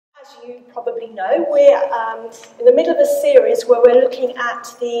As you probably know, we're in the middle of a series where we're looking at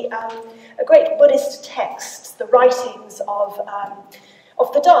a great Buddhist text, the writings of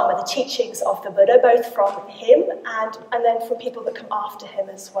the Dharma, the teachings of the Buddha, both from him and then from people that come after him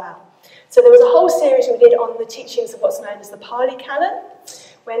as well. So there was a whole series we did on the teachings of what's known as the Pali Canon.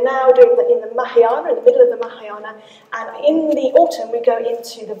 We're now doing in the Mahayana, in the middle of the Mahayana, and in the autumn we go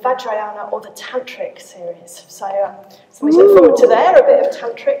into the Vajrayana or the Tantric series. So something to look forward to there, a bit of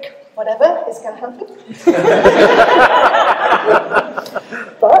Tantric, whatever is going to happen.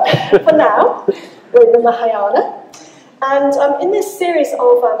 But for now, we're in the Mahayana. And in this series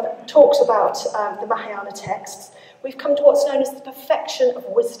of talks about the Mahayana texts, we've come to what's known as the perfection of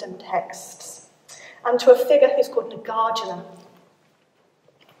wisdom texts, and to a figure who's called Nagarjuna.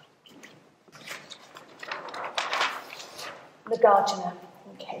 Nagarjuna.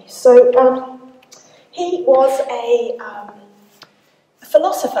 Okay, so he was a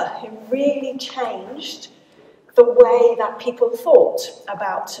philosopher who really changed the way that people thought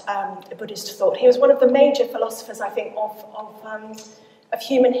about Buddhist thought. He was one of the major philosophers, I think, of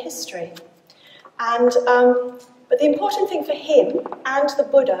human history. And but the important thing for him and the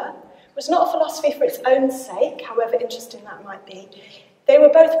Buddha was not a philosophy for its own sake, however interesting that might be. They were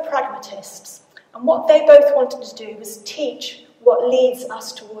both pragmatists. And what they both wanted to do was teach what leads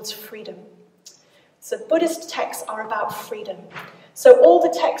us towards freedom. So Buddhist texts are about freedom. So all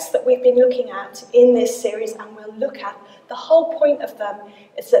the texts that we've been looking at in this series, and we'll look at, the whole point of them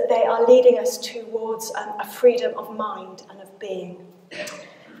is that they are leading us towards a freedom of mind and of being.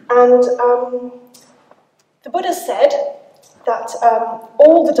 And the Buddha said that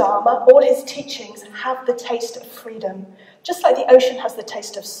all the Dharma, all his teachings, have the taste of freedom. Just like the ocean has the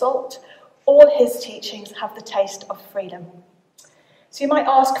taste of salt, all his teachings have the taste of freedom. So you might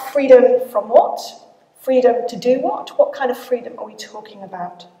ask, freedom from what? Freedom to do what? What kind of freedom are we talking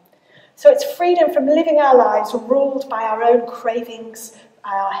about? So it's freedom from living our lives ruled by our own cravings,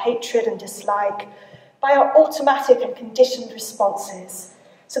 by our hatred and dislike, by our automatic and conditioned responses.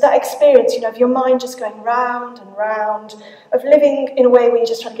 So that experience, of your mind just going round and round, of living in a way where you're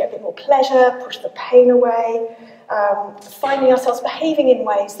just trying to get a bit more pleasure, push the pain away, finding ourselves behaving in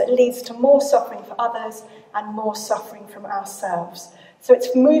ways that leads to more suffering for others and more suffering from ourselves. So it's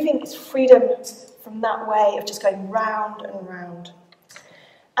it's freedom from that way of just going round and round.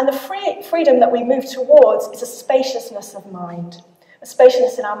 And the freedom that we move towards is a spaciousness of mind, a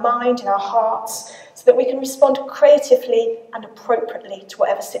spaciousness in our mind, in our hearts, so that we can respond creatively and appropriately to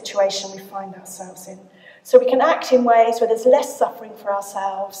whatever situation we find ourselves in. So we can act in ways where there's less suffering for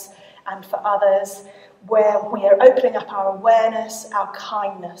ourselves and for others, where we are opening up our awareness, our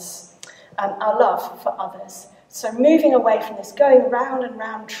kindness, and our love for others. So moving away from this going round and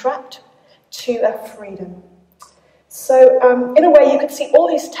round trapped to a freedom. So in a way you could see all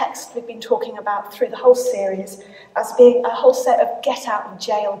these texts we've been talking about through the whole series as being a whole set of get out of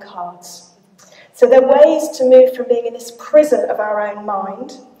jail cards. So they're ways to move from being in this prison of our own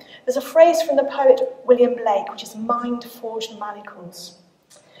mind. There's a phrase from the poet William Blake, which is mind-forged manacles.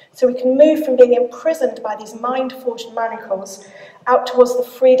 So we can move from being imprisoned by these mind-forged manacles out towards the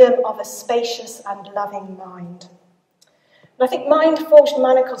freedom of a spacious and loving mind. And I think mind-forged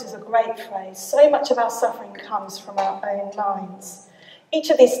manacles is a great phrase. So much of our suffering comes from our own minds. Each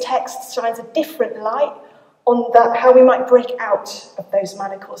of these texts shines a different light on how we might break out of those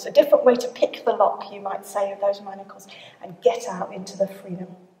manacles, a different way to pick the lock, you might say, of those manacles and get out into the freedom.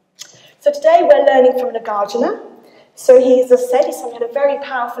 So today we're learning from Nagarjuna. So he, as I said, he's had a very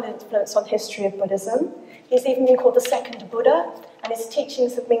powerful influence on the history of Buddhism. He's even been called the second Buddha, and his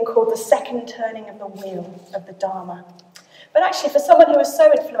teachings have been called the second turning of the wheel of the Dharma. But actually, for someone who was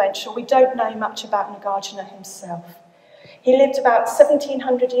so influential, we don't know much about Nagarjuna himself. He lived about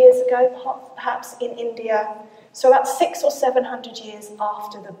 1,700 years ago, perhaps in India, so about 600 or 700 years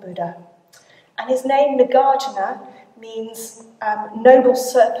after the Buddha. And his name, Nagarjuna, means noble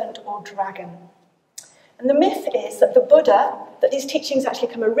serpent or dragon. And the myth is that that these teachings actually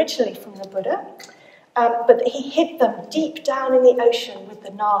come originally from the Buddha, but that he hid them deep down in the ocean with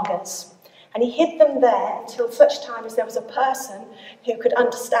the Nagas. And he hid them there until such time as there was a person who could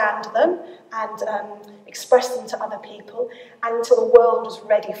understand them and express them to other people, and until the world was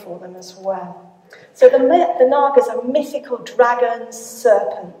ready for them as well. So the Nagas are mythical dragons,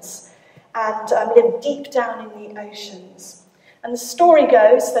 serpents, and live deep down in the oceans. And the story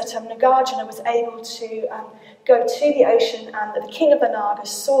goes that Nagarjuna was able to go to the ocean, and that the king of the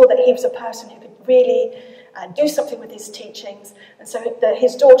Nagas saw that he was a person who could really do something with his teachings. And so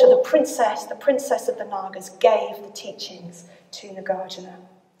his daughter, the princess of the Nagas, gave the teachings to Nagarjuna.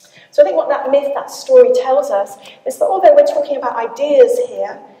 So I think what that myth, that story tells us is that although we're talking about ideas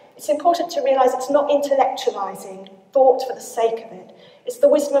here, it's important to realise it's not intellectualising thought for the sake of it. It's the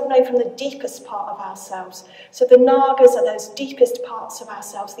wisdom of knowing from the deepest part of ourselves. So the Nagas are those deepest parts of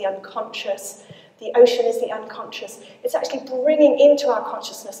ourselves, the unconscious. The ocean is the unconscious. It's actually bringing into our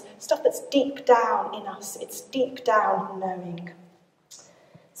consciousness stuff that's deep down in us. It's deep down knowing.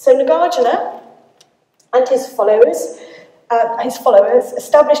 So Nagarjuna and his followers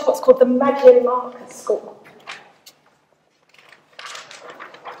established what's called the Madhyamaka school.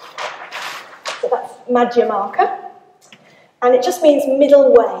 So that's Madhyamaka. And it just means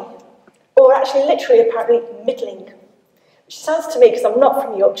middle way, or actually literally apparently middling, which sounds to me, because I'm not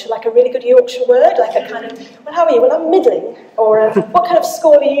from Yorkshire, like a really good Yorkshire word, like a kind of, well, how are you? Well, I'm middling. Or what kind of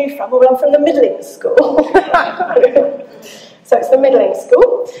school are you from? Well, I'm from the middling school. So it's the middling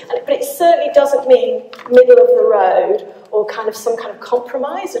school, but it certainly doesn't mean middle of the road or kind of some kind of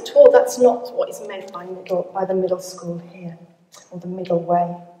compromise at all. That's not what is meant by the middle school here, or the middle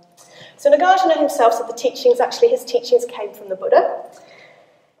way. So Nagarjuna himself said his teachings came from the Buddha.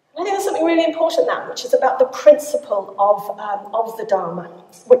 And I think there's something really important in that, which is about the principle of the Dharma,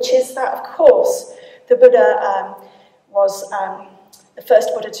 which is that, of course, the Buddha was the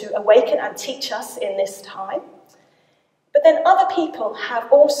first Buddha to awaken and teach us in this time. But then other people have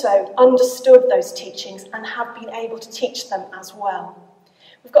also understood those teachings and have been able to teach them as well.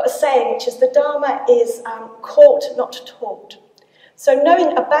 We've got a saying, which is the Dharma is caught, not taught. So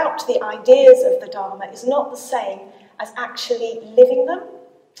knowing about the ideas of the Dharma is not the same as actually living them.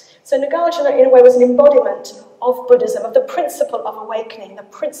 So Nagarjuna, in a way, was an embodiment of Buddhism, of the principle of awakening, the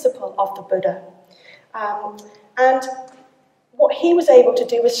principle of the Buddha. And what he was able to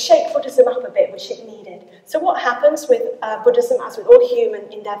do was shake Buddhism up a bit, which it needed. So what happens with Buddhism, as with all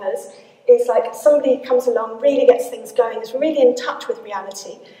human endeavours, is like somebody comes along, really gets things going, is really in touch with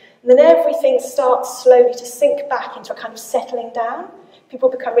reality, and then everything starts slowly to sink back into a kind of settling down. People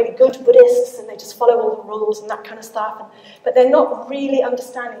become really good Buddhists and they just follow all the rules and that kind of stuff, but they're not really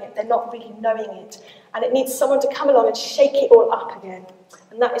understanding it, they're not really knowing it, and it needs someone to come along and shake it all up again.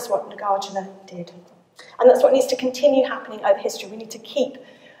 And that is what Nagarjuna did. And that's what needs to continue happening over history. We need to keep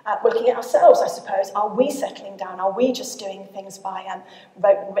looking at ourselves, I suppose. Are we settling down? Are we just doing things by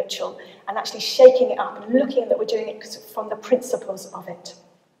rote and ritual, and actually shaking it up and looking that we're doing it from the principles of it?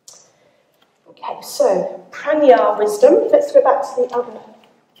 Okay, so prajna, wisdom. Let's go back to the other.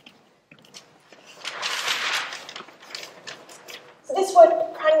 So this word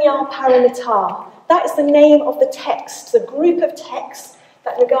Prajnaparamita, that is the name of the text, the group of texts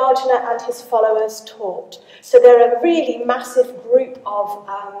that Nagarjuna and his followers taught. So they're a really massive group of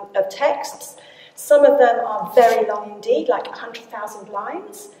texts. Some of them are very long indeed, like 100,000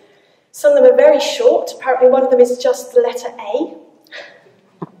 lines. Some of them are very short. Apparently one of them is just the letter A.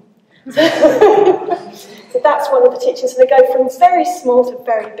 So that's one of the teachings. So they go from very small to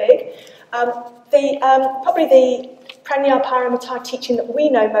very big. Probably the Prajnaparamita teaching that we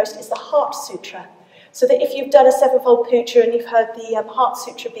know most is the Heart Sutra. So that if you've done a sevenfold puja and you've heard the Heart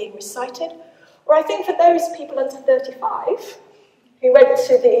Sutra being recited, or I think for those people under 35 who went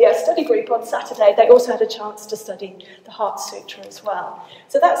to the study group on Saturday, they also had a chance to study the Heart Sutra as well.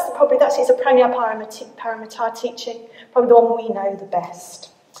 So that's a Prajnaparamita teaching, probably the one we know the best.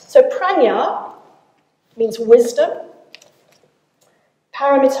 So prajna means wisdom.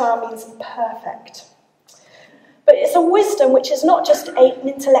 Paramita means perfect. But it's a wisdom which is not just an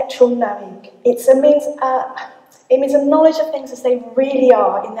intellectual knowing. It means a knowledge of things as they really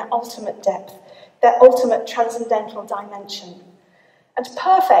are in their ultimate depth, their ultimate transcendental dimension. And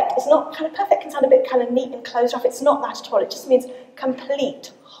perfect is not kind of perfect, can sound a bit kind of neat and closed off. It's not that at all. It just means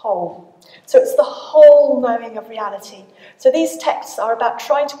complete, whole. So it's the whole knowing of reality. So these texts are about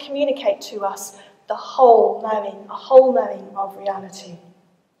trying to communicate to us the whole knowing, a whole knowing of reality.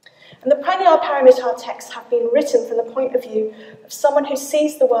 And the Prajnaparamita texts have been written from the point of view of someone who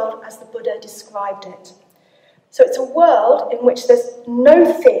sees the world as the Buddha described it. So it's a world in which there's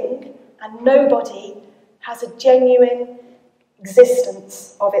no thing and nobody has a genuine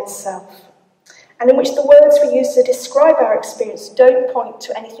existence of itself, and in which the words we use to describe our experience don't point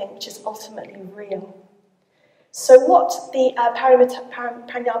to anything which is ultimately real. So what the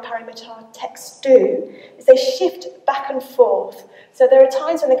Prajnaparamita texts do is they shift back and forth. So there are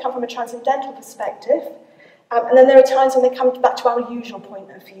times when they come from a transcendental perspective, and then there are times when they come back to our usual point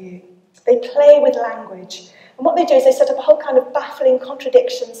of view. They play with language. And what they do is they set up a whole kind of baffling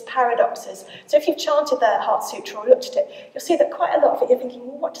contradictions, paradoxes. So if you've chanted the Heart Sutra or looked at it, you'll see that quite a lot of it you're thinking,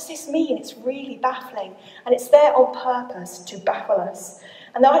 well, what does this mean? It's really baffling. And it's there on purpose to baffle us.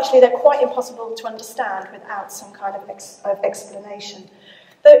 And they're quite impossible to understand without some kind of explanation.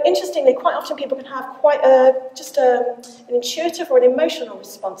 Though, interestingly, quite often people can have quite an intuitive or an emotional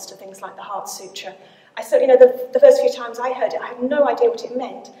response to things like the Heart Sutra. I certainly know the first few times I heard it, I had no idea what it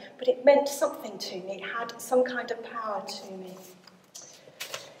meant, but it meant something to me. It had some kind of power to me.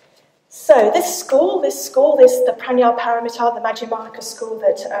 So the Prajnaparamita, the Madhyamaka school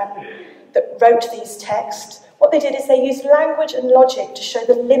that wrote these texts, what they did is they used language and logic to show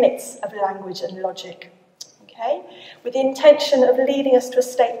the limits of language and logic, okay, with the intention of leading us to a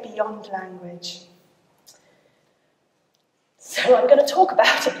state beyond language. So I'm going to talk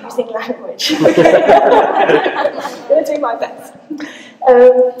about it using language. Okay? I'm going to do my best.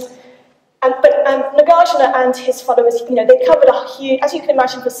 But Nagarjuna and his followers, they covered a huge, as you can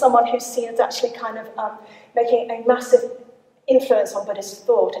imagine, for someone who's seen as actually kind of making a massive influence on Buddhist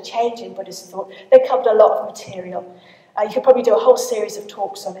thought, a change in Buddhist thought. They covered a lot of material. You could probably do a whole series of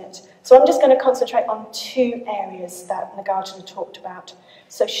talks on it. So I'm just going to concentrate on two areas that Nagarjuna talked about.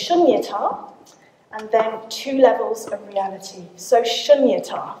 So shunyata, and then 2 levels of reality. So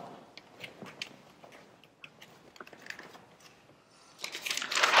shunyata.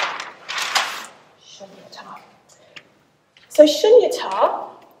 So shunyata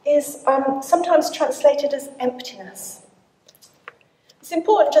is sometimes translated as emptiness. It's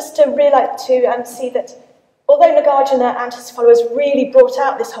important just to realise and see that although Nagarjuna and his followers really brought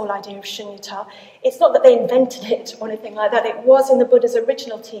out this whole idea of shunyata, it's not that they invented it or anything like that. It was in the Buddha's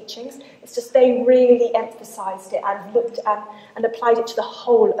original teachings. It's just they really emphasised it and looked at and applied it to the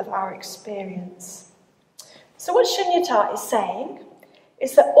whole of our experience. So what shunyata is saying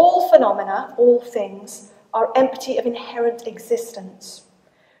is that all phenomena, all things, are empty of inherent existence.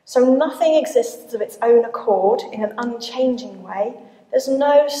 So nothing exists of its own accord in an unchanging way. There's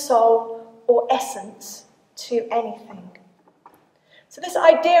no soul or essence to anything. So this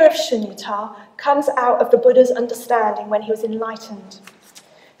idea of shunyata comes out of the Buddha's understanding when he was enlightened.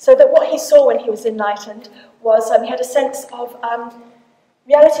 So that what he saw when he was enlightened was he had a sense of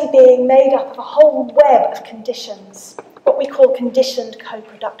reality being made up of a whole web of conditions, what we call conditioned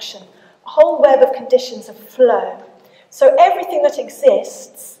co-production, a whole web of conditions of flow. So everything that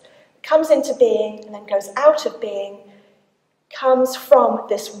exists comes into being and then goes out of being, comes from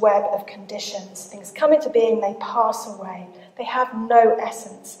this web of conditions. Things come into being, they pass away. They have no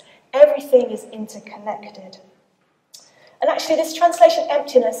essence. Everything is interconnected. And actually this translation,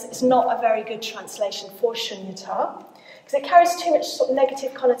 emptiness, is not a very good translation for shunyata, because it carries too much sort of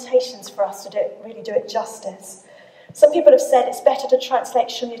negative connotations for us to really do it justice. Some people have said it's better to translate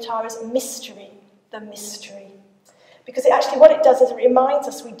shunyata as mystery, the mystery. Because what it does is it reminds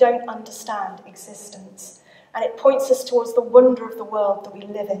us we don't understand existence. And it points us towards the wonder of the world that we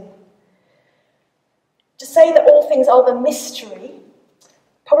live in. To say that all things are the mystery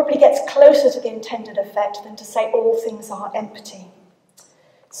probably gets closer to the intended effect than to say all things are empty.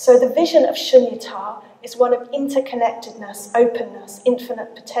 So the vision of shunyata is one of interconnectedness, openness,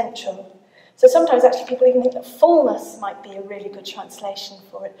 infinite potential. So sometimes actually people even think that fullness might be a really good translation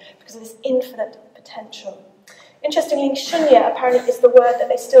for it because of this infinite potential. Interestingly, shunya apparently is the word that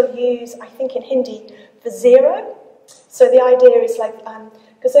they still use, I think in Hindi, for zero. So the idea is like,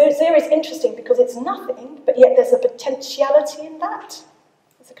 because zero is interesting because it's nothing, but yet there's a potentiality in that.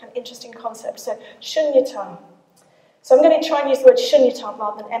 It's a kind of interesting concept. So shunyata. So I'm going to try and use the word shunyata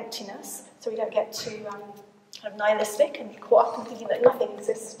rather than emptiness, so we don't get too kind of nihilistic and caught up in thinking that nothing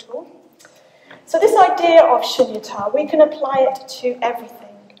exists at all. So this idea of shunyata, we can apply it to everything.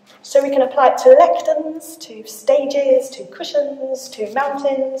 So we can apply it to lecterns, to stages, to cushions, to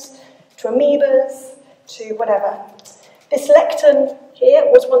mountains, to amoebas, to whatever. This lectern here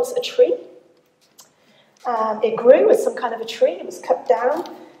was once a tree. It grew as some kind of a tree, it was cut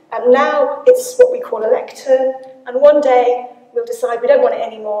down, and now it's what we call a lectern, and one day we'll decide we don't want it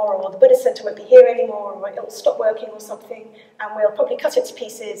anymore, or the Buddhist Centre won't be here anymore, or it'll stop working or something, and we'll probably cut it to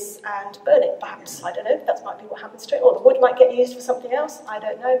pieces and burn it, perhaps. I don't know, that might be what happens to it, or the wood might get used for something else, I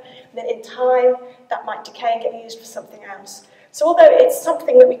don't know. And then in time, that might decay and get used for something else. So although it's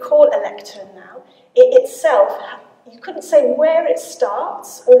something that we call a lectern now, it itself, you couldn't say where it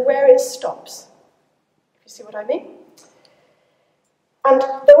starts or where it stops. If you see what I mean? And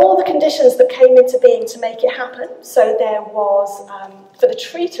there are all the conditions that came into being to make it happen. So there was, for the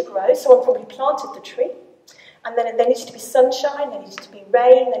tree to grow, someone probably planted the tree, and then there needed to be sunshine, there needed to be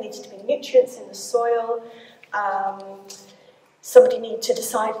rain, there needed to be nutrients in the soil. Somebody needed to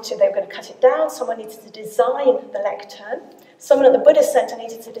decide they were going to cut it down, someone needed to design the lectern, someone at the Buddhist Centre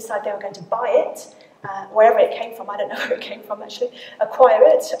needed to decide they were going to buy it, wherever it came from, I don't know where it came from actually, acquire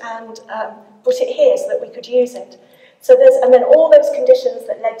it and put it here so that we could use it. So and then all those conditions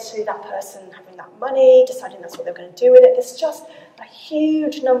that led to that person having that money, deciding that's what they're going to do with it. There's just a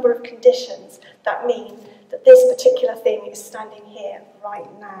huge number of conditions that mean that this particular thing is standing here right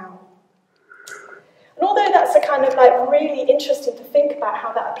now. And although that's a kind of like really interesting to think about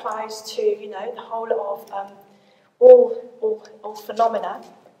how that applies to, you know, the whole of all phenomena,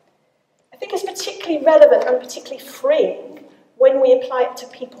 I think it's particularly relevant and particularly freeing when we apply it to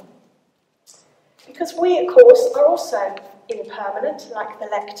people. Because we, of course, are also impermanent, like the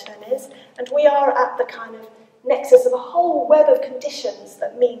lectern is, and we are at the kind of nexus of a whole web of conditions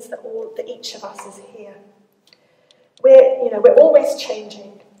that means that each of us is here. We're always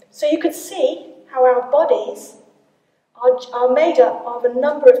changing. So you could see how our bodies are made up of a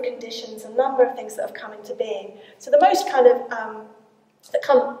number of conditions, a number of things that have come into being. So the most kind of, that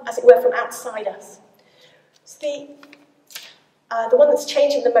come, as it were, from outside us. So the one that's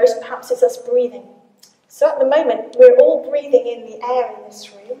changing the most, perhaps, is us breathing. So at the moment, we're all breathing in the air in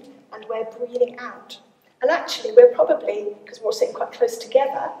this room, and we're breathing out. And actually, we're probably, because we're all sitting quite close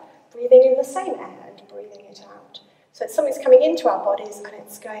together, breathing in the same air and breathing it out. So it's something's coming into our bodies and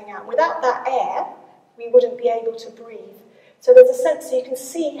it's going out. Without that air, we wouldn't be able to breathe. So there's a sense that you can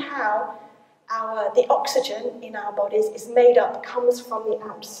see how the oxygen in our bodies is made up, comes from the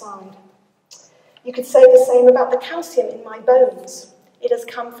outside. You could say the same about the calcium in my bones. It has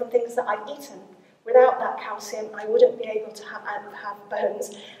come from things that I've eaten. Without that calcium, I wouldn't be able to have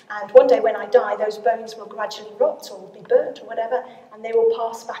bones. And one day when I die, those bones will gradually rot or be burnt or whatever, and they will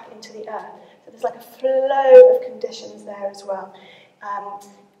pass back into the earth. So there's like a flow of conditions there as well.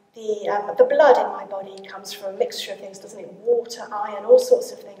 The blood in my body comes from a mixture of things, doesn't it? Water, iron, all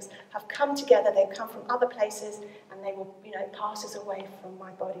sorts of things have come together. They've come from other places, and they will, it passes away from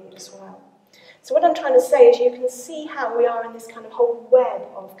my body as well. So what I'm trying to say is you can see how we are in this kind of whole web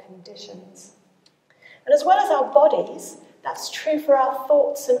of conditions. And as well as our bodies, that's true for our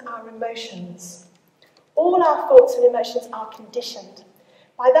thoughts and our emotions. All our thoughts and emotions are conditioned.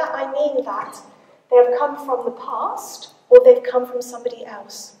 By that I mean that they have come from the past or they've come from somebody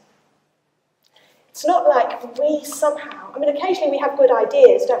else. It's not like we somehow, occasionally we have good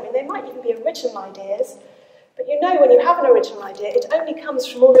ideas, don't we? They might even be original ideas, but when you have an original idea, it only comes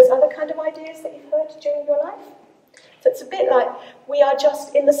from all those other kind of ideas that you've heard during your life. So it's a bit like we are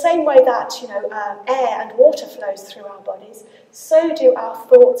just, in the same way that, air and water flows through our bodies, so do our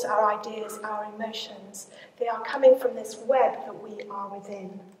thoughts, our ideas, our emotions. They are coming from this web that we are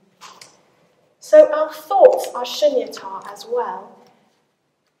within. So our thoughts are shunyata as well.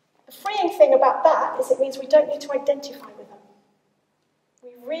 The freeing thing about that is it means we don't need to identify with them. We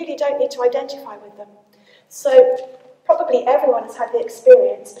really don't need to identify with them. So probably everyone has had the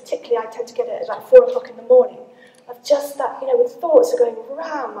experience, particularly I tend to get it at like 4 o'clock in the morning, of just that, with thoughts are going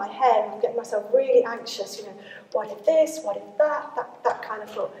around my head and I'm getting myself really anxious, what if this, what if that kind of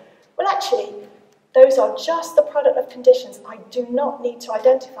thought. Well, actually, those are just the product of conditions. I do not need to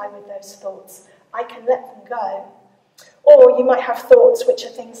identify with those thoughts. I can let them go. Or you might have thoughts which are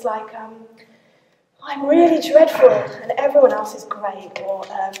things like, I'm really dreadful and everyone else is great, or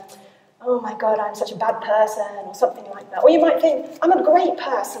oh my God, I'm such a bad person, or something like that. Or you might think, I'm a great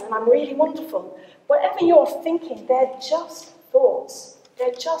person and I'm really wonderful. Whatever you're thinking, they're just thoughts.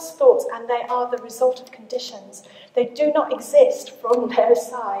 They're just thoughts, and they are the result of conditions. They do not exist from their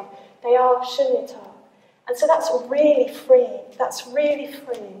side. They are shunyata. And so that's really freeing. That's really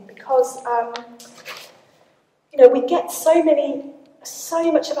freeing because, we get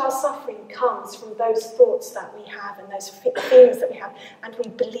so much of our suffering comes from those thoughts that we have and those feelings that we have, and we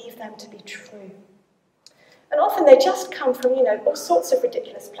believe them to be true. And often they just come from, all sorts of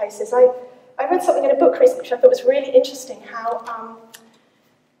ridiculous places. I read something in a book recently which I thought was really interesting, how,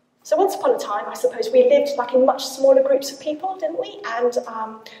 so once upon a time, I suppose, we lived like in much smaller groups of people, didn't we? And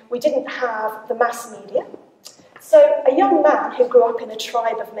we didn't have the mass media. So a young man who grew up in a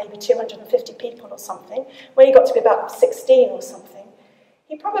tribe of maybe 250 people or something, when he got to be about 16 or something,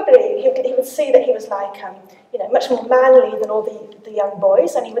 he would see that he was like, much more manly than all the young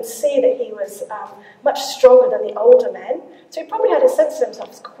boys, and he would see that he was much stronger than the older men. So he probably had a sense of himself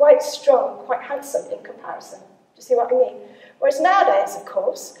as quite strong, quite handsome in comparison. Do you see what I mean? Whereas nowadays, of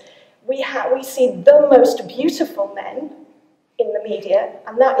course, we see the most beautiful men in the media,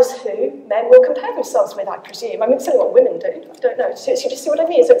 and that is who men will compare themselves with, I presume. It's only what women do. I don't know. So you see what I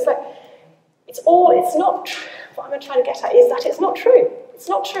mean? So it's like, it's not true. What I'm trying to get at is that it's not true. It's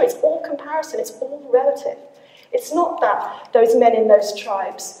not true. It's all comparison. It's all relative. It's not that those men in those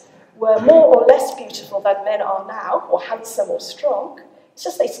tribes were more or less beautiful than men are now, or handsome or strong. It's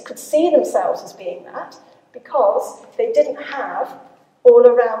just they could see themselves as being that because they didn't have all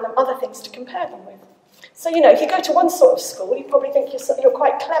around them other things to compare them with. So, if you go to one sort of school, you probably think you're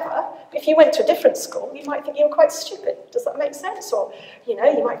quite clever. But if you went to a different school, you might think you're quite stupid. Does that make sense? Or, you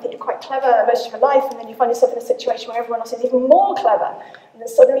might think you're quite clever most of your life, and then you find yourself in a situation where everyone else is even more clever, and then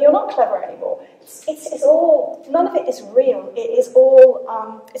suddenly you're not clever anymore. It's all, none of it is real. It is all,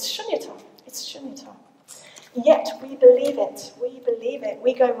 it's shunyata. It's shunyata. Yet we believe it. We believe it.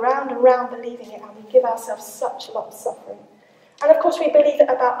 We go round and round believing it, and we give ourselves such a lot of suffering. And of course, we believe it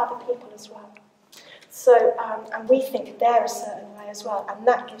about other people as well. So, and we think they're a certain way as well, and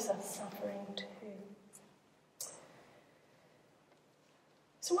that gives us suffering too.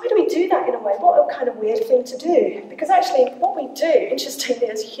 So why do we do that in a way? What a kind of weird thing to do. Because actually, what we do, interestingly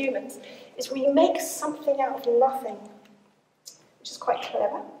as humans, is we make something out of nothing, which is quite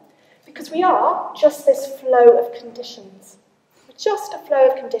clever. Because we are just this flow of conditions. We're just a flow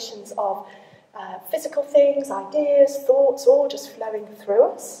of conditions of physical things, ideas, thoughts, all just flowing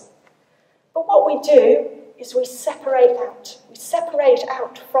through us. But what we do is we separate out. We separate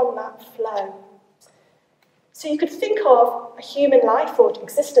out from that flow. So you could think of a human life or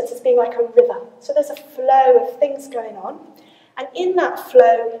existence as being like a river. So there's a flow of things going on. And in that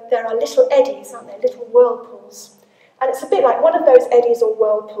flow, there are little eddies, aren't there? Little whirlpools. And it's a bit like one of those eddies or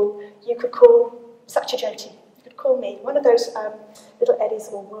whirlpool you could call Satyajoti. You could call me one of those little eddies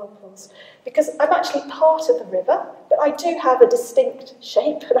or whirlpools. Because I'm actually part of the river, but I do have a distinct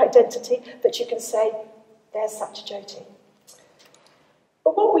shape and identity that you can say, there's Satyajoti.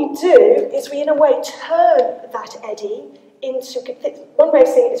 But what we do is we, in a way, turn that eddy into, one way of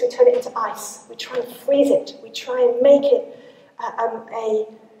saying it is we turn it into ice. We try and freeze it. We try and make it a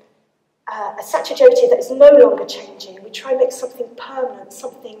Satyajoti that is no longer changing. We try and make something permanent,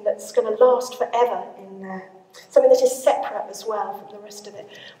 something that's going to last forever in there. Something that is separate as well from the rest of it.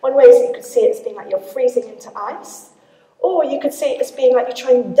 One way is that you could see it as being like you're freezing into ice, or you could see it as being like you're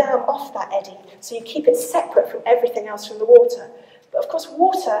trying to dam off that eddy, so you keep it separate from everything else from the water. But of course,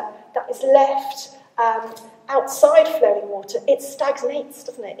 water that is left outside flowing water, it stagnates,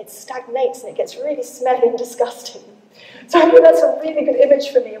 doesn't it? It stagnates and it gets really smelly and disgusting. So I think that's a really good image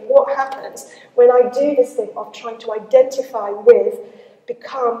for me of what happens when I do this thing of trying to identify with,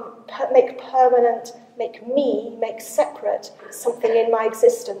 make permanent, make separate something in my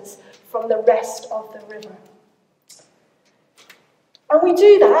existence from the rest of the river. And we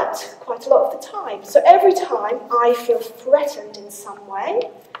do that quite a lot of the time. So every time I feel threatened in some way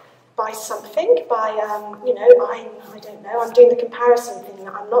by something, by, I don't know, I'm doing the comparison thing,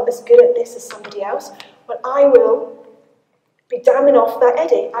 that I'm not as good at this as somebody else, but I will be damming off that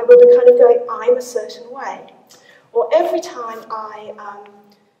eddy. I will be kind of going, I'm a certain way. Or every time I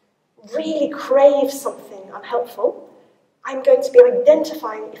really crave something unhelpful, I'm going to be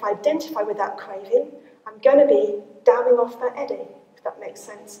identifying, if I identify with that craving, I'm going to be damming off that eddy, if that makes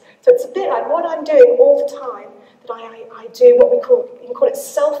sense. So it's a bit like what I'm doing all the time, that I do what you can call it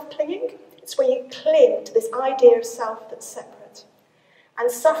self-clinging. It's where you cling to this idea of self that's separate. And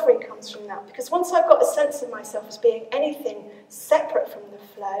suffering comes from that, because once I've got a sense of myself as being anything separate from the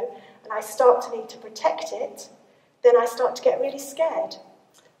flow, and I start to need to protect it, then I start to get really scared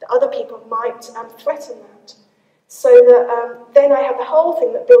that other people might threaten that. So that then I have the whole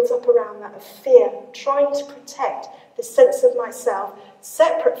thing that builds up around that of fear, trying to protect the sense of myself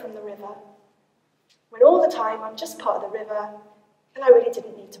separate from the river, when all the time I'm just part of the river, and I really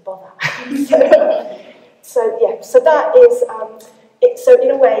didn't need to bother. So that is it. So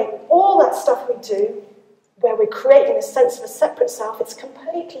in a way, all that stuff we do, where we're creating a sense of a separate self, it's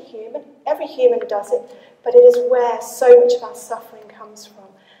completely human. Every human does it, but it is where so much of our suffering comes from,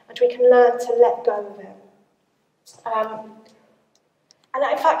 and we can learn to let go of it. And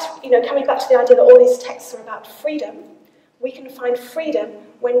in fact, coming back to the idea that all these texts are about freedom, we can find freedom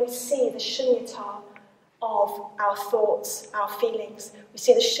when we see the shunyata of our thoughts, our feelings. We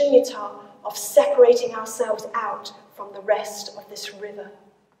see the shunyata of separating ourselves out from the rest of this river,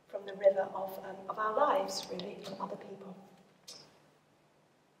 from the river of our lives, really, from other people.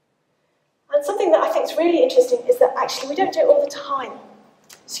 And something that I think is really interesting is that actually we don't do it all the time.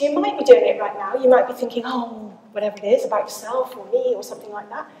 So you might be doing it right now. You might be thinking, whatever it is, about yourself or me or something like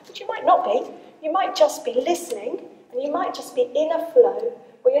that. But you might not be. You might just be listening, and you might just be in a flow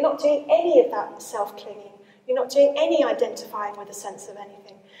where you're not doing any of that self-clinging. You're not doing any identifying with a sense of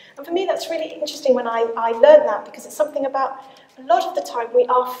anything. And for me, that's really interesting when I learned that, because it's something about a lot of the time we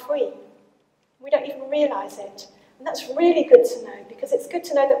are free. We don't even realise it. And that's really good to know, because it's good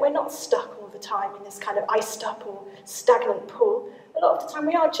to know that we're not stuck all the time in this kind of iced up or stagnant pool. A lot of the time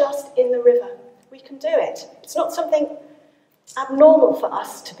we are just in the river. We can do it. It's not something abnormal for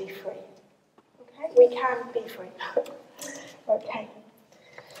us to be free. Okay? We can be free. Okay.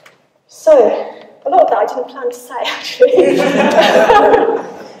 So, a lot of that I didn't plan to say, actually.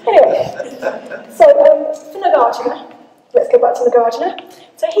 Anyway, so for Nagarjuna, let's go back to Nagarjuna.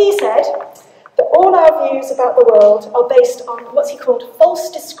 So he said that all our views about the world are based on what's he called false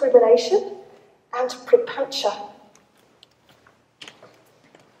discrimination and prapancha.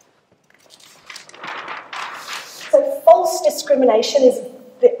 So false discrimination is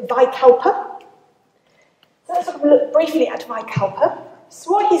Vaikalpa. So let's look briefly at Vaikalpa.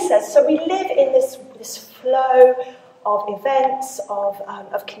 So what he says, so we live in this flow of events,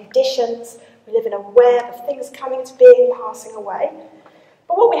 of conditions. We live in a web of things coming to being, passing away.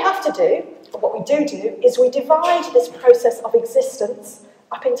 But what we have to do, or what we do, is we divide this process of existence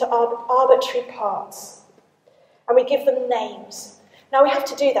up into arbitrary parts. And we give them names. Now we have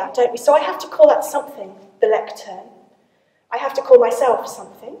to do that, don't we? So I have to call that something, the lectern. I have to call myself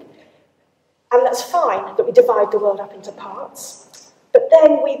something. And that's fine that we divide the world up into parts. But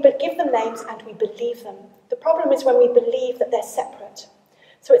then we give them names and we believe them. The problem is when we believe that they're separate.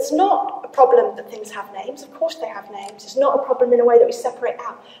 So it's not a problem that things have names. Of course they have names. It's not a problem in a way that we separate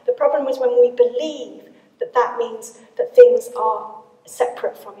out. The problem is when we believe that that means that things are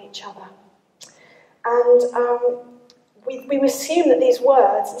separate from each other. And we assume that these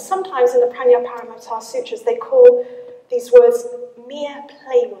words, and sometimes in the Prajnaparamita sutras, they call these words mere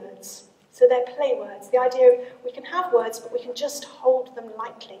play words. So they're play words. The idea we can have words, but we can just hold them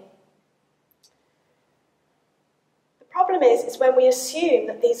lightly. The problem is when we assume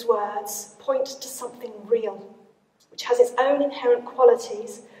that these words point to something real, which has its own inherent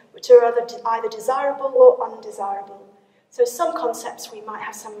qualities, which are either desirable or undesirable. So some concepts we might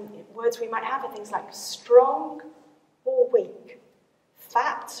have, some words we might have are things like strong or weak,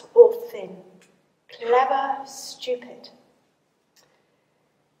 fat or thin, clever, stupid.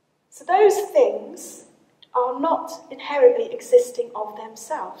 So those things are not inherently existing of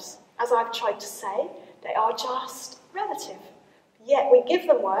themselves. As I've tried to say, they are just relative. Yet we give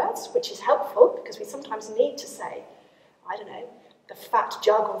them words, which is helpful, because we sometimes need to say, I don't know, the fat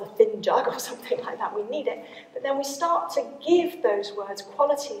jug or the thin jug or something like that, we need it. But then we start to give those words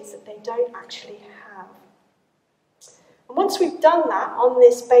qualities that they don't actually have. And once we've done that on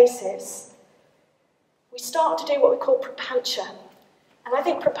this basis, we start to do what we call prapancha. And I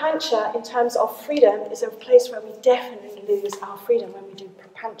think prapancha, in terms of freedom, is a place where we definitely lose our freedom when we do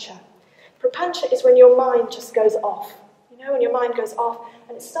prapancha. Prapancha is when your mind just goes off. You know, when your mind goes off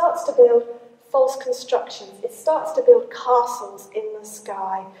and it starts to build false constructions. It starts to build castles in the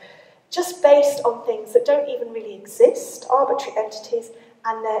sky, just based on things that don't even really exist, arbitrary entities,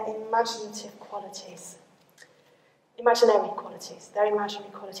 and their imaginative qualities. Imaginary qualities, their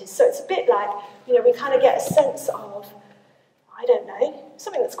imaginary qualities. So it's a bit like, you know, we kind of get a sense of, I don't know,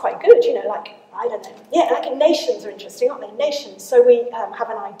 something that's quite good, you know, like, I don't know. Yeah, like nations are interesting, aren't they? Nations. So we have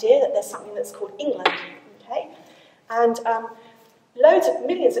an idea that there's something that's called England, okay? And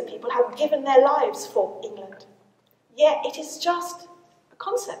millions of people have given their lives for England. Yet it is just a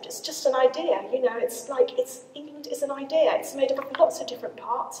concept, it's just an idea, you know, it's like, England is an idea. It's made up of lots of different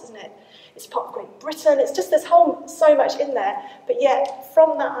parts, isn't it? It's part of Great Britain, it's just there's so much in there, but yet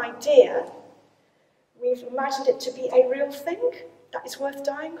from that idea, we've imagined it to be a real thing that is worth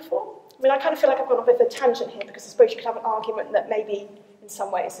dying for. I mean, I kind of feel like I've gone off a bit of a tangent here because I suppose you could have an argument that maybe in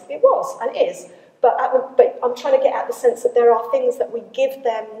some ways it was and is. But I'm trying to get at the sense that there are things that we give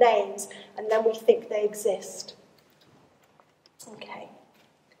them names and then we think they exist. Okay.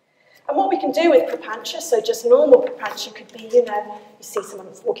 And what we can do with prapancha, so just normal prapancha could be, you know, you see someone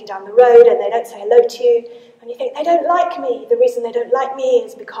that's walking down the road and they don't say hello to you and you think, they don't like me. The reason they don't like me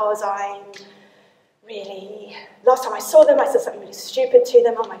is because I'm really, last time I saw them, I said something really stupid to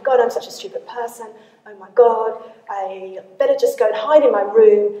them. Oh my God, I'm such a stupid person. Oh my God, I better just go and hide in my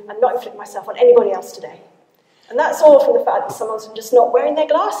room and not inflict myself on anybody else today. And that's all from the fact that someone's just not wearing their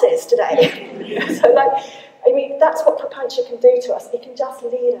glasses today. So I mean, that's what prapancha can do to us. It can just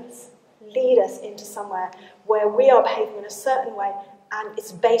lead us into somewhere where we are behaving in a certain way and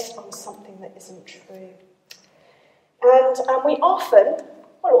it's based on something that isn't true. And we often,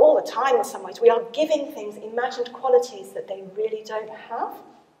 well, all the time in some ways, we are giving things imagined qualities that they really don't have.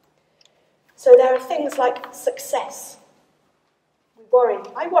 So there are things like success. We worry.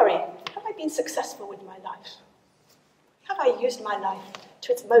 I worry. Have I been successful with my life? Have I used my life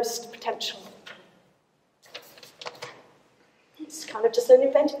to its most potential? It's kind of just an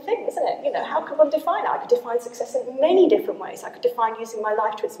invented thing, isn't it? You know, how could one define it? I could define success in many different ways. I could define using my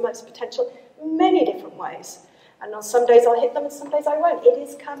life to its most potential in many different ways. And on some days I'll hit them and some days I won't. It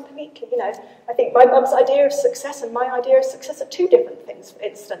is completely, you know, I think my mum's idea of success and my idea of success are two different things, for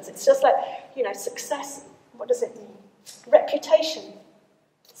instance. It's just like, you know, success, what does it mean? Reputation,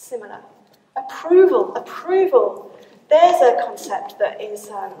 similar. Approval. There's a concept that is,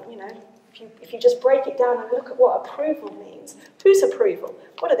 if you just break it down and look at what approval means. Whose approval?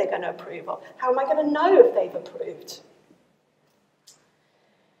 What are they going to approve of? How am I going to know if they've approved?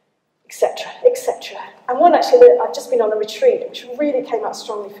 Etc., etc. And one actually that I've just been on a retreat, which really came out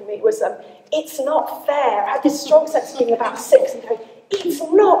strongly for me, was it's not fair. I had this strong sense of being about 6 and going, it's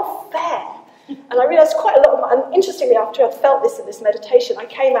not fair. And I realised quite a lot and interestingly, after I'd felt this in this meditation, I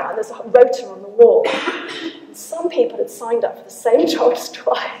came out and there's a rota on the wall. And some people had signed up for the same jobs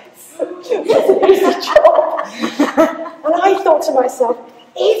twice. It was an easy job. And I thought to myself,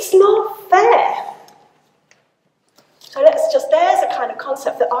 it's not fair. So there's a kind of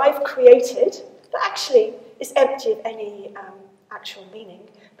concept that I've created that actually is empty of any actual meaning.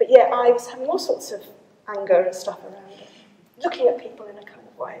 But yeah, I was having all sorts of anger and stuff around it, looking at people in a kind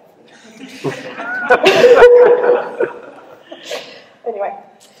of way. Anyway,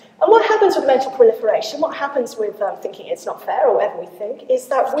 and what happens with mental proliferation, what happens with thinking it's not fair or whatever we think, is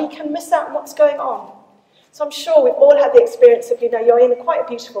that we can miss out on what's going on. So I'm sure we've all had the experience of, you're in quite a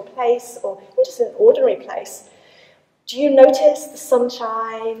beautiful place or just an ordinary place. Do you notice the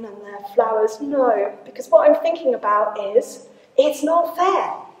sunshine and the flowers? No, because what I'm thinking about is, it's not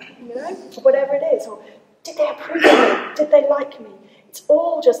fair, whatever it is. Or did they approve of me? Did they like me? It's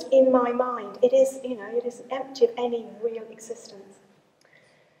all just in my mind. It is, it is empty of any real existence.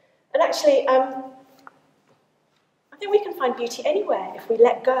 And actually, I think we can find beauty anywhere if we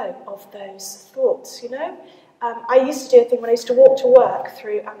let go of those thoughts, I used to do a thing when I used to walk to work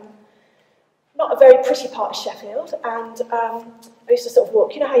through not a very pretty part of Sheffield, and I used to sort of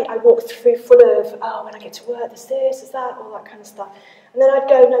walk, how I walk through full of, when I get to work, there's this, there's that, all that kind of stuff. And then I'd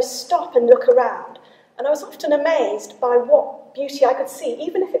go, no, stop and look around. And I was often amazed by what beauty I could see,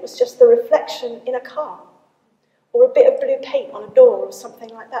 even if it was just the reflection in a car, or a bit of blue paint on a door, or something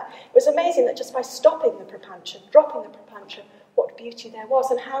like that. It was amazing that just by stopping the prapancha, dropping the prapancha, what beauty there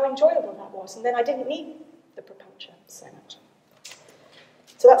was, and how enjoyable that was. And then I didn't need the prapancha so much.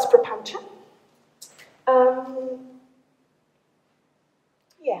 So that's prapancha.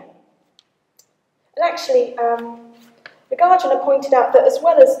 And actually, Nagarjuna pointed out that as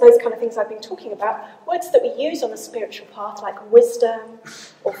well as those kind of things I've been talking about, words that we use on the spiritual path, like wisdom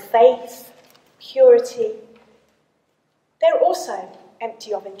or faith, purity, they're also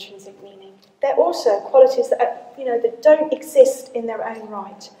empty of intrinsic meaning. They're also qualities that that don't exist in their own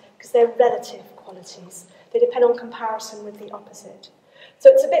right, because they're relative qualities. They depend on comparison with the opposite. So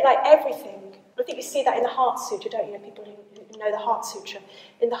it's a bit like everything. I think you see that in the Heart Sutra, don't you? People who know the Heart Sutra.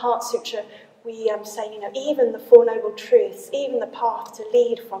 In the Heart Sutra, we say, even the Four Noble Truths, even the path to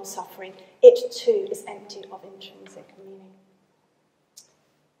lead from suffering, it too is empty of intrinsic meaning.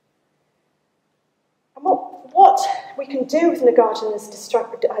 And what we can do with Nagarjuna's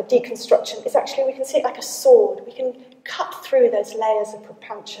deconstruction is actually we can see it like a sword. We can cut through those layers of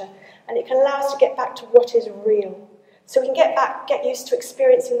prapancha, and it can allow us to get back to what is real. So we can get used to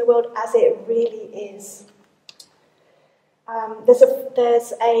experiencing the world as it really is. There's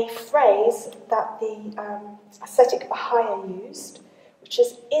a phrase that the ascetic Bahaya used, which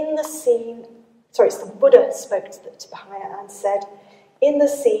is it's the Buddha spoke to Bahaya and said, in the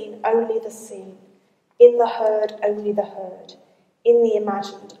seen, only the seen. In the heard, only the heard. In the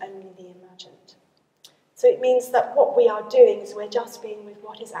imagined, only the imagined. So it means that what we are doing is we're just being with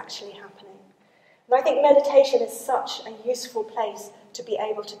what is actually happening. And I think meditation is such a useful place to be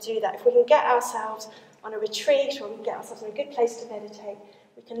able to do that. If we can get ourselves on a retreat, or we can get ourselves in a good place to meditate,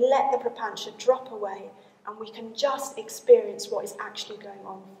 we can let the prapancha drop away, and we can just experience what is actually going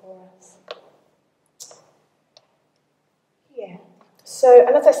on for us. Yeah. So,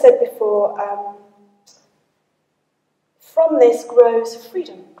 and as I said before, from this grows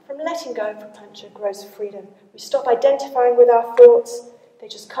freedom. From letting go of prapancha grows freedom. We stop identifying with our thoughts. They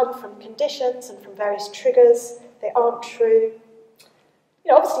just come from conditions and from various triggers. They aren't true.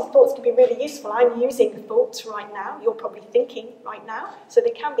 Obviously thoughts can be really useful. I'm using thoughts right now. You're probably thinking right now. So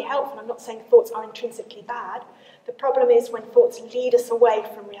they can be helpful. I'm not saying thoughts are intrinsically bad. The problem is when thoughts lead us away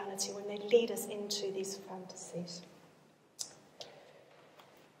from reality, when they lead us into these fantasies.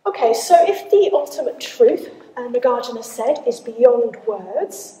 Okay, so if the ultimate truth, Nagarjuna said, is beyond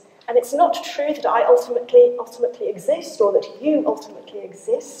words, and it's not true that I ultimately exist, or that you ultimately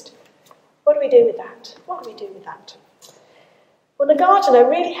exist, what do we do with that? What do we do with that? Well, Nagarjuna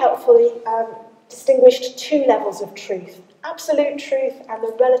really helpfully distinguished two levels of truth, absolute truth and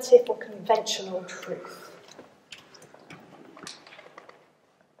the relative or conventional truth.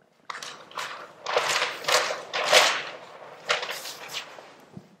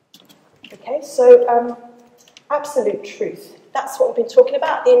 Okay, so absolute truth. That's what we've been talking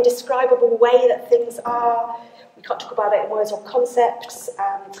about, the indescribable way that things are. We can't talk about it in words or concepts.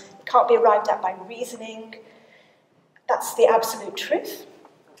 It can't be arrived at by reasoning. That's the absolute truth.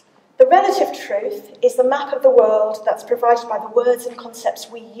 The relative truth is the map of the world that's provided by the words and concepts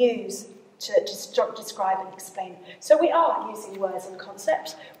we use to describe and explain. So we are using words and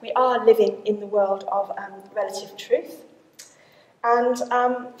concepts. We are living in the world of relative truth. And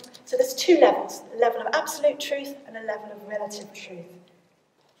so there's two levels, a level of absolute truth and a level of relative truth.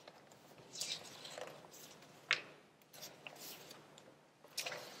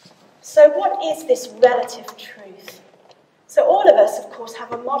 So what is this relative truth? So all of us, of course,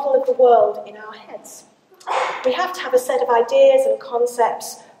 have a model of the world in our heads. We have to have a set of ideas and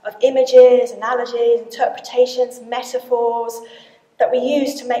concepts of images, analogies, interpretations, metaphors that we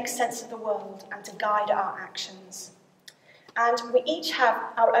use to make sense of the world and to guide our actions. And we each have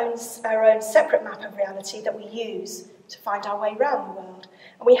our own separate map of reality that we use to find our way around the world.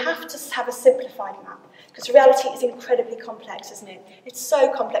 And we have to have a simplified map, because reality is incredibly complex, isn't it? It's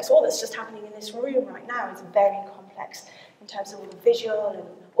so complex. All that's just happening in this room right now is very complex in terms of all the visual and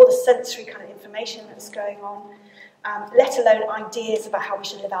all the sensory kind of information that's going on, let alone ideas about how we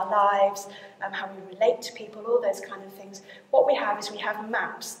should live our lives, how we relate to people, all those kind of things. What we have is we have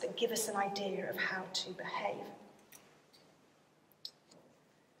maps that give us an idea of how to behave.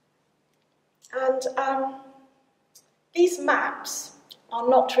 And these maps are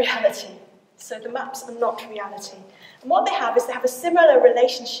not reality. So the maps are not reality. And what they have is they have a similar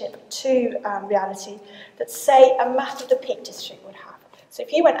relationship to reality that, say, a map of the Peak District would have. So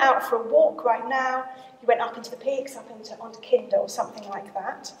if you went out for a walk right now, you went up into the peaks, onto Kinder or something like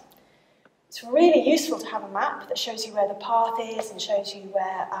that, it's really useful to have a map that shows you where the path is and shows you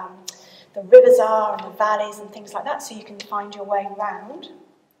where the rivers are and the valleys and things like that, so you can find your way around.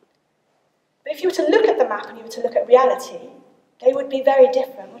 But if you were to look at the map and you were to look at reality, they would be very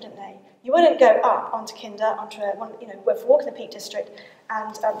different, wouldn't they? You wouldn't go up onto Kinder, walk in the Peak District,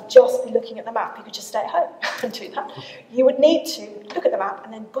 and just be looking at the map. You could just stay at home and do that. You would need to look at the map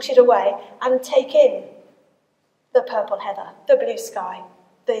and then push it away and take in the purple heather, the blue sky,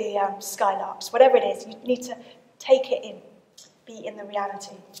 the skylarks, whatever it is. You need to take it in, be in the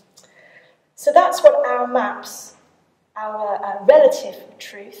reality. So that's what our maps, our relative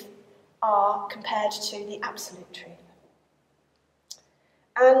truth, are compared to the absolute truth.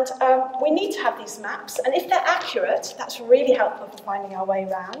 And we need to have these maps, and if they're accurate, that's really helpful for finding our way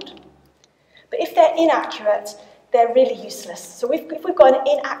around. But if they're inaccurate, they're really useless. So if we've got an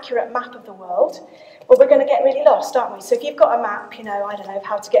inaccurate map of the world, well, we're going to get really lost, aren't we? So if you've got a map, of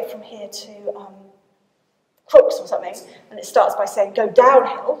how to get from here to Crooks or something, and it starts by saying go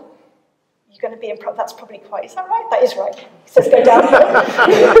downhill, you're going to be in that's probably quite, is that right? That is right. It says go downhill.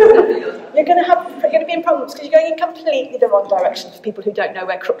 You're going to be in problems because you're going in completely the wrong direction. For people who don't know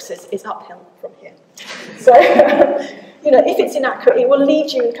where Crooks is uphill from here. So, if it's inaccurate, it will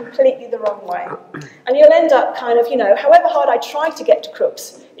lead you in completely the wrong way. And you'll end up however hard I try to get to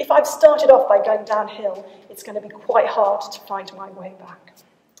Crooks, if I've started off by going downhill, it's going to be quite hard to find my way back.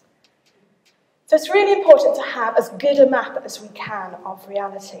 So it's really important to have as good a map as we can of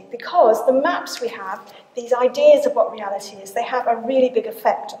reality, because the maps we have, these ideas of what reality is, they have a really big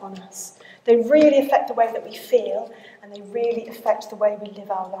effect on us. They really affect the way that we feel, and they really affect the way we live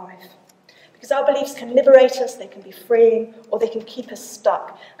our life. Because our beliefs can liberate us, they can be freeing, or they can keep us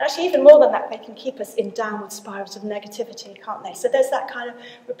stuck. And actually, even more than that, they can keep us in downward spirals of negativity, can't they? So there's that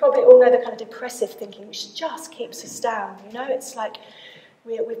we probably all know the kind of depressive thinking, which just keeps us down. It's like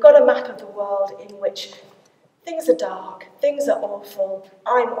we've got a map of the world in which things are dark, things are awful,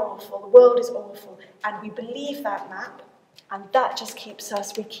 I'm awful, the world is awful, and we believe that map, and that just keeps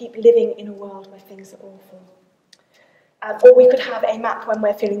us, we keep living in a world where things are awful. Or we could have a map when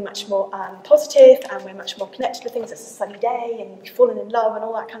we're feeling much more positive and we're much more connected to things. It's a sunny day and we've fallen in love and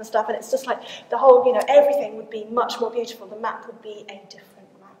all that kind of stuff, and it's just like the whole, everything would be much more beautiful. The map would be a different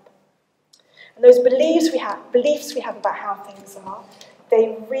map. And those beliefs we have about how things are,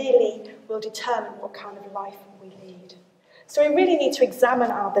 they really will determine what kind of life we lead. So we really need to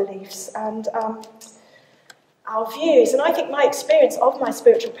examine our beliefs and our views. And I think my experience of my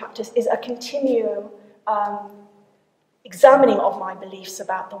spiritual practice is a continual examining of my beliefs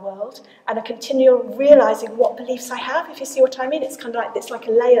about the world and a continual realising what beliefs I have, if you see what I mean. It's like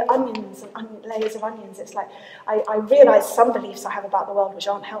a layer, onions and layers of onions. It's like I realise some beliefs I have about the world which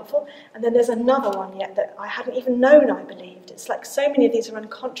aren't helpful, and then there's another one yet that I hadn't even known I believed. It's like so many of these are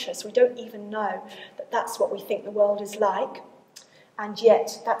unconscious. We don't even know that that's what we think the world is like, and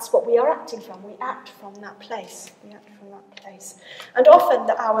yet that's what we are acting from. We act from that place. And often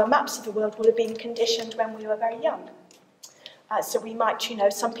our maps of the world will have been conditioned when we were very young. So we might,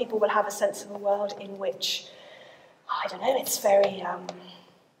 some people will have a sense of a world in which, I don't know, it's very,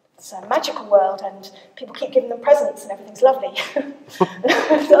 it's a magical world and people keep giving them presents and everything's lovely.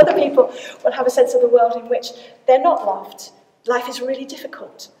 Other people will have a sense of the world in which they're not loved. Life is really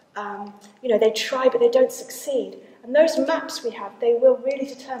difficult. They try but they don't succeed. And those maps we have, they will really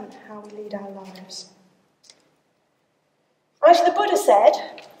determine how we lead our lives. Actually, the Buddha said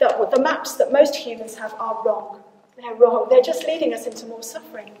that the maps that most humans have are wrong. They're wrong. They're just leading us into more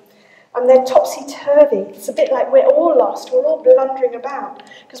suffering. And they're topsy-turvy. It's a bit like we're all lost. We're all blundering about.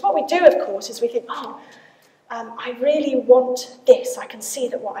 Because what we do, of course, is we think, I really want this. I can see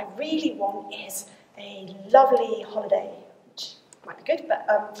that what I really want is a lovely holiday, which might be good, but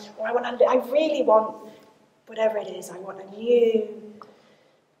or I want a holiday. I really want whatever it is. I want a new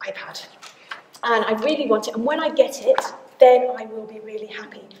iPad. And I really want it. And when I get it, then I will be really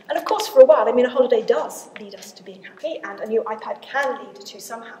happy. And of course, for a while, a holiday does lead us to being happy, and a new iPad can lead to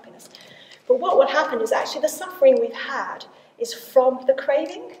some happiness. But what will happen is actually the suffering we've had is from the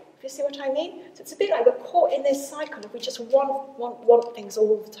craving. Do you see what I mean? So it's a bit like we're caught in this cycle of we just want things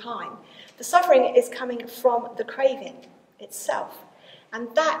all the time. The suffering is coming from the craving itself. And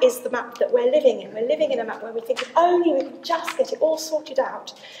that is the map that we're living in. We're living in a map where we think if only we can just get it all sorted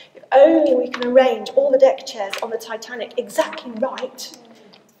out, if only we can arrange all the deck chairs on the Titanic exactly right,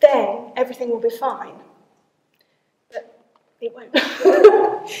 then everything will be fine. But it won't.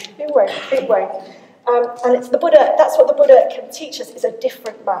 It won't. And it's the Buddha, that's what the Buddha can teach us, is a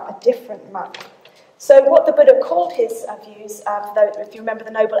different map. So what the Buddha called his views, if you remember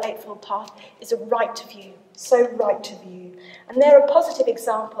the Noble Eightfold Path, is a right view. So right to view. And they're a positive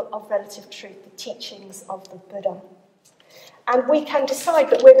example of relative truth, the teachings of the Buddha. And we can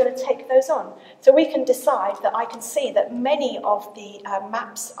decide that we're going to take those on. So we can decide that I can see that many of the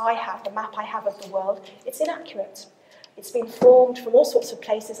maps I have, the map I have of the world, it's inaccurate. It's been formed from all sorts of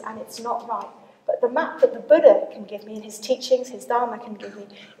places and it's not right. But the map that the Buddha can give me in his teachings, his Dharma can give me,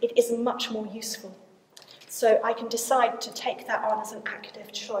 it is much more useful. So I can decide to take that on as an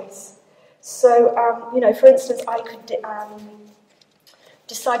active choice. So, for instance, I could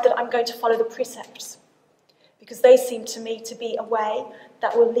decide that I'm going to follow the precepts because they seem to me to be a way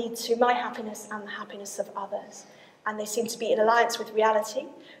that will lead to my happiness and the happiness of others. And they seem to be in alliance with reality.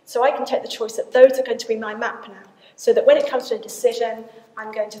 So I can take the choice that those are going to be my map now. So that when it comes to a decision,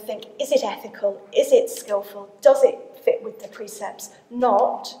 I'm going to think, is it ethical? Is it skillful? Does it fit with the precepts?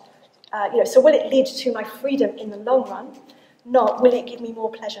 Not. So will it lead to my freedom in the long run? Not will it give me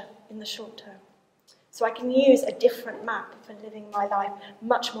more pleasure in the short term? So I can use a different map for living my life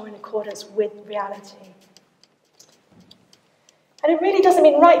much more in accordance with reality. And it really doesn't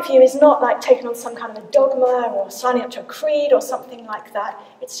mean right view is not like taking on some kind of a dogma or signing up to a creed or something like that.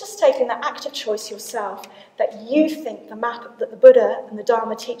 It's just taking that active choice yourself that you think the map that the Buddha and the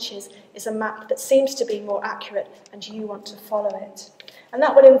Dharma teaches is a map that seems to be more accurate and you want to follow it. And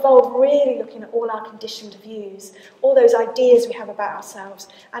that will involve really looking at all our conditioned views, all those ideas we have about ourselves,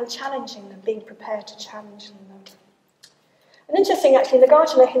 and challenging them, being prepared to challenge them. And interesting, actually,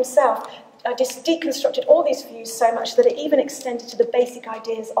 Nagarjuna himself deconstructed all these views so much that it even extended to the basic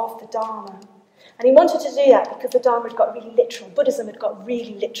ideas of the Dharma. And he wanted to do that because the Dharma had got really literal. Buddhism had got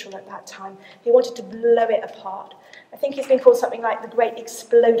really literal at that time. He wanted to blow it apart. I think he's been called something like the Great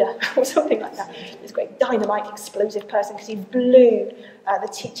Exploder, or something like that. This great dynamite explosive person, because he blew the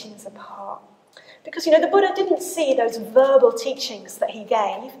teachings apart. Because, the Buddha didn't see those verbal teachings that he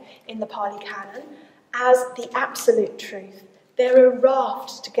gave in the Pali Canon as the absolute truth. They're a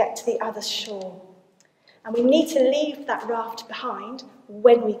raft to get to the other shore. And we need to leave that raft behind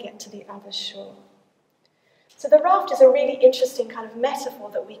when we get to the other shore. So the raft is a really interesting kind of metaphor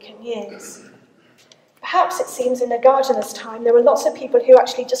that we can use. Perhaps it seems in Nagarjuna's time there were lots of people who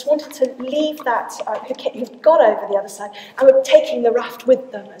actually just wanted to leave that, who got over the other side and were taking the raft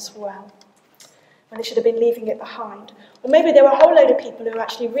with them as well, when they should have been leaving it behind. Or maybe there were a whole load of people who were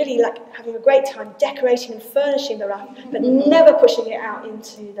actually really having a great time decorating and furnishing the raft, but never pushing it out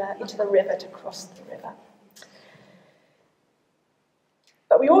into the river to cross the river.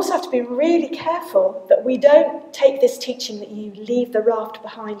 But we also have to be really careful that we don't take this teaching that you leave the raft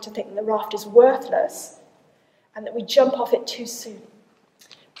behind to think the raft is worthless and that we jump off it too soon.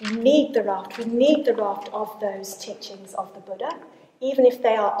 We need the raft. We need the raft of those teachings of the Buddha, even if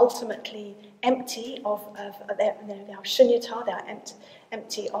they are ultimately empty of they are shunyata, they are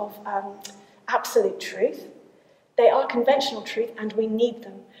empty of absolute truth. They are conventional truth and we need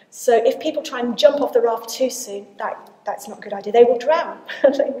them. So if people try and jump off the raft too soon, that's not a good idea. They will drown.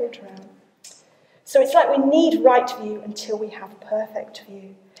 They will drown. So it's like we need right view until we have perfect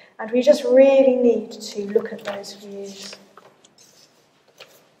view. And we just really need to look at those views.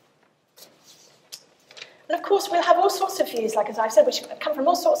 And of course, we'll have all sorts of views, like as I've said, which come from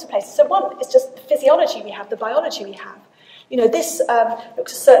all sorts of places. So one is just the physiology we have, the biology we have. You know, this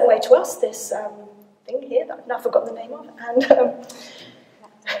looks a certain way to us, this thing here that I've now forgotten the name of, and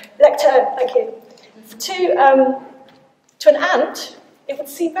lectern, thank you. To an ant, it would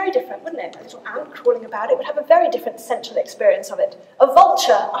seem very different, wouldn't it? A little ant crawling about, it would have a very different sensual experience of it. A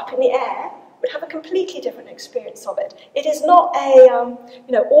vulture up in the air would have a completely different experience of it. It is not a,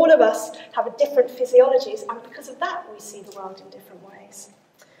 you know, all of us have a different physiologies, and because of that, we see the world in different ways.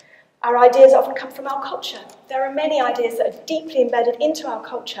 Our ideas often come from our culture. There are many ideas that are deeply embedded into our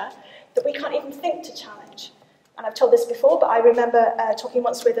culture that we can't even think to challenge. And I've told this before, but I remember talking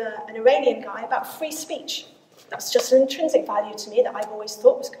once with an Iranian guy about free speech. That's just an intrinsic value to me that I've always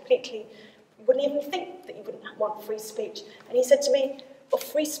thought was completely, you wouldn't even think that you wouldn't want free speech. And he said to me, well,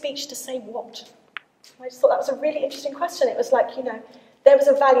 free speech to say what? And I just thought that was a really interesting question. It was like, you know, there was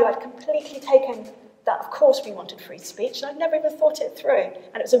a value I'd completely taken that, of course, we wanted free speech, and I'd never even thought it through.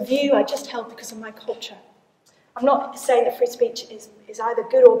 And it was a view I just held because of my culture. I'm not saying that free speech is either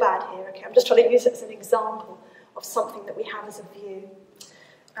good or bad here, okay? I'm just trying to use it as an example of something that we have as a view.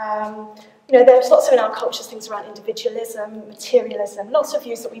 You know, there's lots of in our cultures things around individualism, materialism, lots of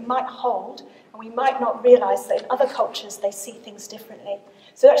views that we might hold, and we might not realise that in other cultures they see things differently.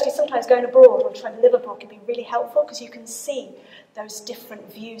 So actually sometimes going abroad or trying to live abroad can be really helpful because you can see those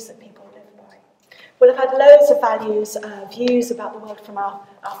different views that people live by. We'll have had loads of values, views about the world from our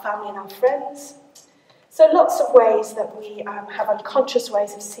family and our friends. So lots of ways that we have unconscious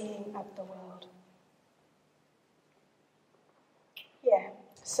ways of seeing the world. Yeah,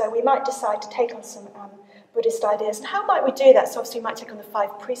 so we might decide to take on some Buddhist ideas. And how might we do that? So obviously we might take on the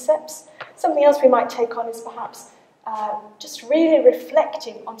 5 precepts. Something else we might take on is perhaps just really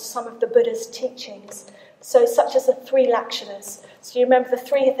reflecting on some of the Buddha's teachings. So such as the 3 lakshanas. So you remember the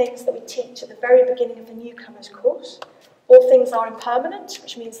 3 things that we teach at the very beginning of the newcomer's course. All things are impermanent,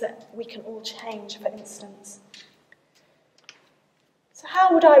 which means that we can all change, for instance. So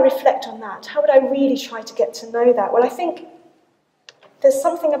how would I reflect on that? How would I really try to get to know that? Well, I think there's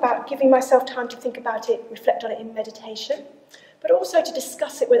something about giving myself time to think about it, reflect on it in meditation, but also to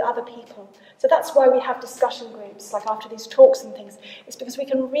discuss it with other people. So that's why we have discussion groups, like after these talks and things. It's because we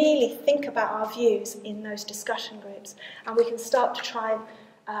can really think about our views in those discussion groups, and we can start to try and,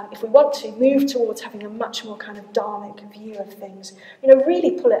 if we want to, move towards having a much more kind of dharmic view of things. You know,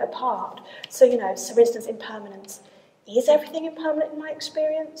 really pull it apart. So, you know, so for instance, impermanence. Is everything impermanent in my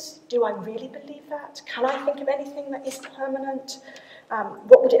experience? Do I really believe that? Can I think of anything that is permanent?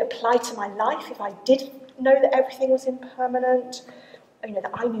 What would it apply to my life if I did know that everything was impermanent? You know,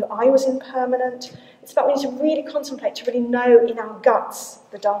 that I knew I was impermanent. It's about we need to really contemplate, to really know in our guts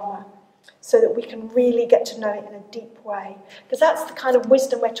the Dharma, so that we can really get to know it in a deep way. Because that's the kind of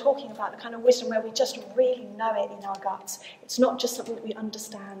wisdom we're talking about, the kind of wisdom where we just really know it in our guts. It's not just something that we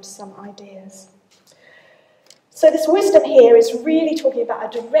understand, some ideas. So this wisdom here is really talking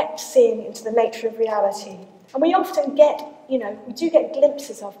about a direct seeing into the nature of reality. And we often get, you know, we do get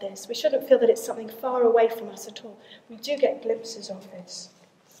glimpses of this. We shouldn't feel that it's something far away from us at all. We do get glimpses of this.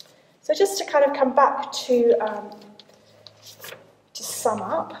 So just to kind of come back to sum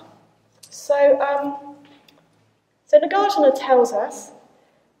up. So Nagarjuna tells us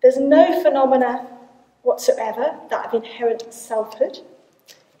there's no phenomena whatsoever that have inherent selfhood.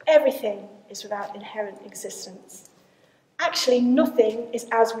 Everything is without inherent existence. Actually, nothing is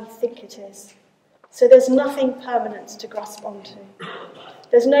as we think it is. So there's nothing permanent to grasp onto.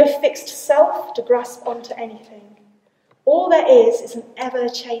 There's no fixed self to grasp onto anything. All there is an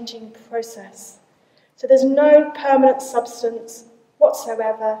ever-changing process. So there's no permanent substance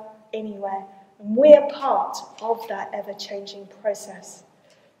whatsoever anywhere. And we're part of that ever-changing process.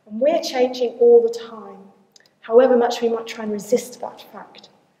 And we're changing all the time, however much we might try and resist that fact.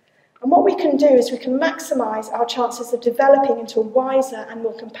 And what we can do is we can maximise our chances of developing into wiser and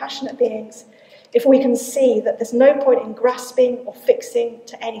more compassionate beings if we can see that there's no point in grasping or fixing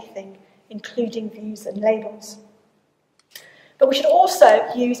to anything, including views and labels. But we should also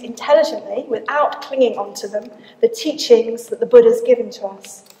use intelligently, without clinging onto them, the teachings that the Buddha's given to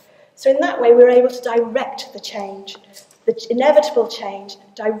us. So in that way, we're able to direct the change, the inevitable change,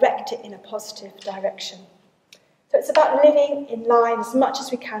 direct it in a positive direction. So it's about living in line as much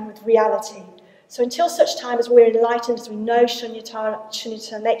as we can with reality. So until such time as we're enlightened, as we know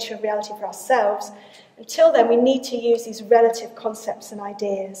shunyata, nature of reality for ourselves, until then we need to use these relative concepts and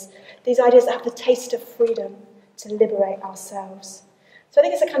ideas, these ideas that have the taste of freedom to liberate ourselves. So I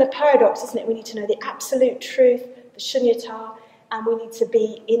think it's a kind of paradox, isn't it? We need to know the absolute truth, the shunyata, and we need to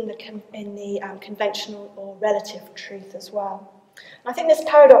be in the conventional or relative truth as well. And I think this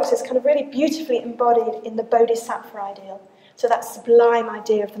paradox is kind of really beautifully embodied in the Bodhisattva ideal, so that sublime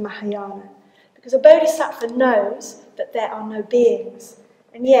idea of the Mahayana. Because a Bodhisattva knows that there are no beings,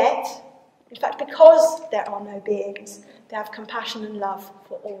 and yet, in fact, because there are no beings, they have compassion and love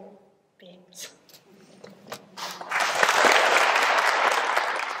for all.